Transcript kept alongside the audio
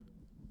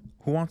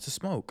Who wants to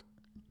smoke?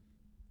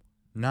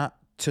 Not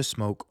to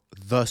smoke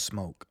the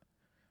smoke.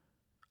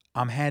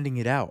 I'm handing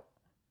it out.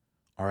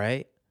 All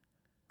right?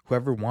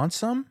 Whoever wants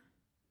some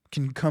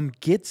can come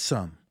get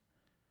some.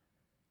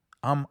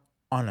 I'm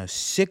on a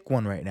sick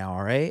one right now,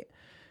 all right?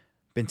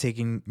 Been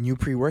taking new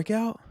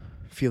pre-workout,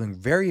 feeling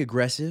very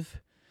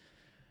aggressive.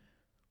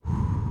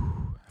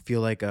 I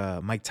feel like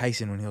Mike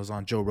Tyson when he was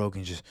on Joe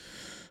Rogan, just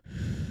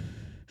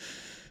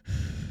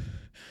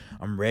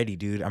I'm ready,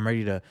 dude. I'm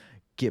ready to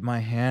get my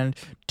hand,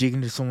 dig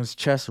into someone's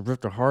chest,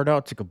 rip their heart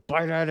out, take a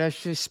bite out of that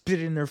shit, spit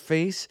it in their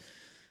face.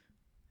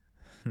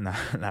 Nah,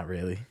 not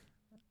really.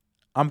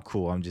 I'm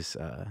cool. I'm just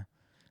on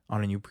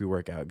a new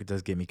pre-workout. It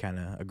does get me kind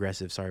of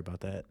aggressive. Sorry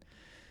about that.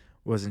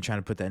 Wasn't trying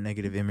to put that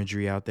negative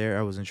imagery out there.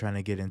 I wasn't trying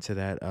to get into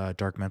that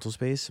dark mental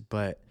space.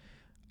 But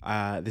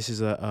this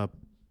is a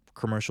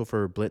commercial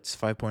for Blitz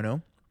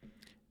 5.0.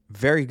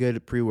 Very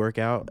good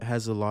pre-workout.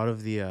 Has a lot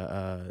of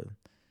the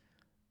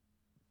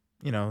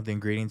the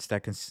ingredients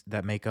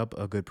that make up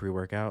a good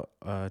pre-workout.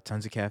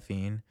 Tons of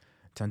caffeine,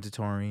 tons of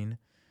taurine.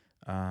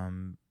 I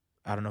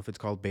don't know if it's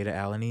called beta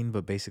alanine,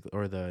 but basically,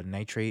 or the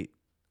nitrate,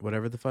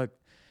 whatever the fuck.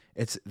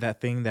 It's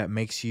that thing that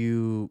makes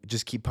you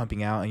just keep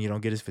pumping out and you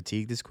don't get as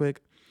fatigued as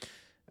quick.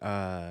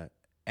 And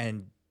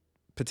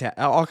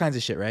all kinds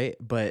of shit, right?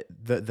 But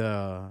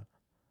the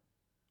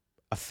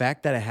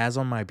effect that it has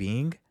on my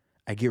being,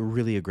 I get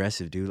really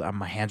aggressive, dude.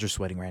 My hands are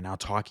sweating right now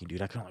talking,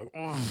 dude. I kind of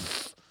like,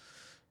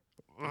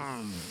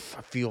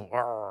 I feel,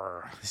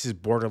 this is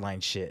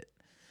borderline shit.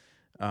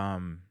 I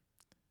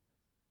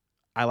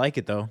like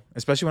it though,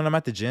 especially when I'm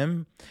at the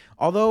gym.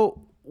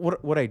 Although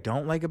what I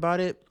don't like about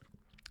it,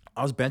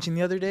 I was benching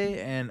the other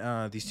day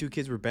and these two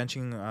kids were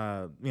benching,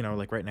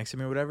 like right next to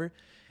me or whatever,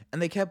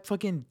 and they kept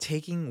fucking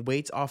taking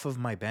weights off of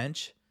my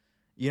bench.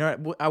 You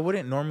know, I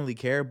wouldn't normally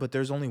care, but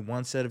there's only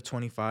one set of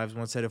 25s,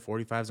 one set of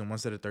 45s, and one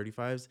set of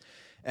 35s,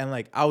 and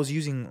like I was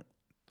using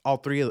all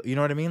three of, you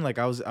know what I mean? Like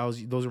I was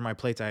those were my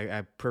plates.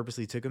 I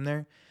purposely took them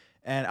there,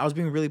 and I was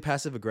being really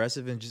passive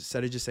aggressive and just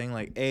instead of just saying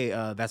like, hey,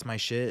 that's my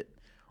shit,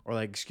 or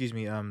like, excuse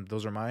me,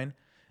 those are mine.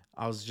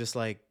 I was just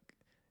like,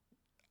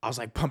 I was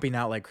like pumping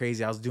out like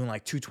crazy. I was doing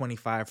like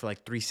 225 for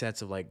like 3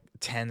 sets of like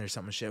 10 or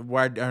something shit.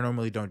 Where I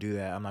normally don't do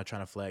that. I'm not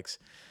trying to flex.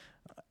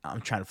 I'm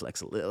trying to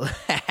flex a little.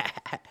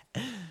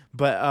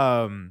 But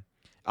I'll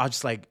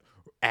just like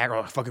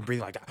aggro fucking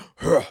breathing like that.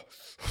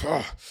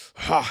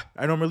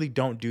 I normally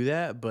don't do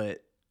that,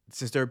 but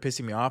since they were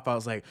pissing me off, I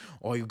was like,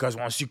 oh, you guys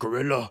want to see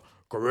Gorilla?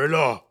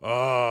 Gorilla.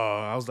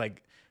 I was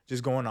like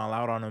just going all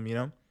out on them, you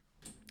know?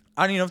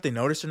 I don't even know if they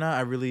noticed or not.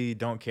 I really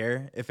don't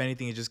care. If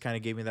anything, it just kind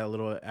of gave me that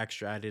little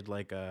extra added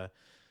like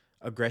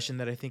aggression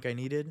that I think I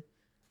needed.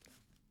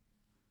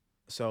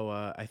 So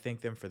I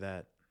thank them for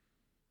that.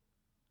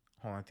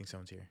 Hold on, I think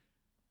someone's here.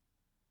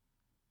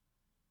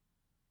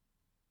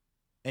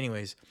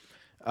 Anyways,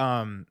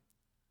 um,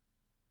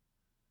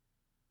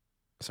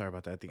 sorry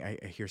about that. I think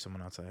I hear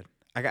someone outside.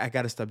 I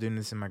got to stop doing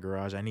this in my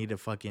garage. I need a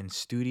fucking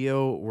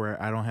studio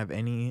where I don't have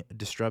any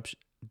disruptions.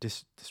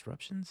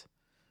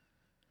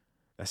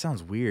 That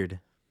sounds weird.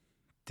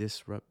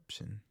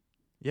 Disruption.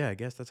 Yeah, I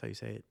guess that's how you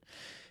say it.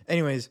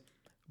 Anyways,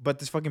 but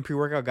this fucking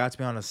pre-workout got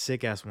me on a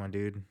sick ass one,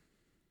 dude.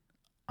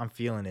 I'm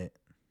feeling it.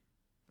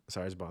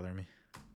 Sorry, it's bothering me.